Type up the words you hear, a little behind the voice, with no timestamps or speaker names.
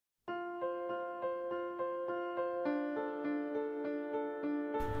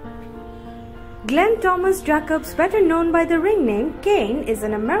Glenn Thomas Jacobs, better known by the ring name Kane, is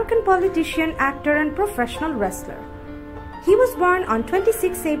an American politician, actor and professional wrestler. He was born on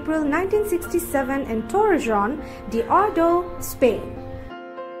 26 April 1967 in Torrejón de Ardoz, Spain.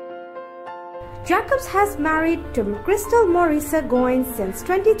 Jacobs has married to Crystal Maurisa Goins since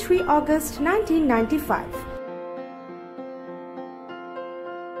 23 August 1995.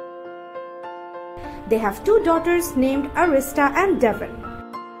 They have two daughters named Arista and Devan.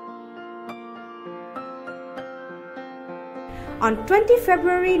 On 20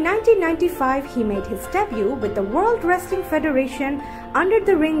 February 1995, he made his debut with the World Wrestling Federation under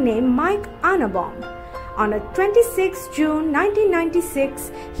the ring name Mike Anabomb. On 26 June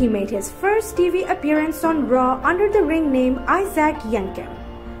 1996, he made his first TV appearance on Raw under the ring name Isaac Yankem.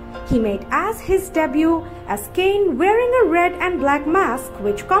 He made his debut as Kane wearing a red and black mask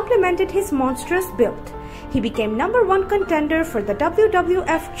which complemented his monstrous build. He became #1 contender for the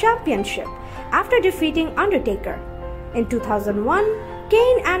WWF Championship after defeating Undertaker. In 2001,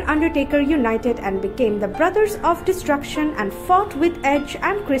 Kane and Undertaker united and became the Brothers of Destruction and fought with Edge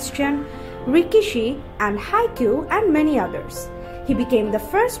and Christian, Rikishi and Haiku and many others. He became the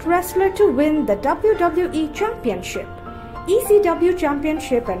first wrestler to win the WWE Championship, ECW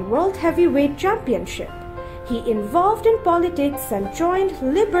Championship and World Heavyweight Championship. He involved in politics and joined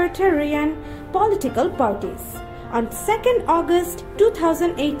libertarian political parties. On 2nd August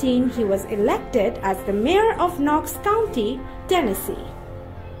 2018, he was elected as the mayor of Knox County, Tennessee.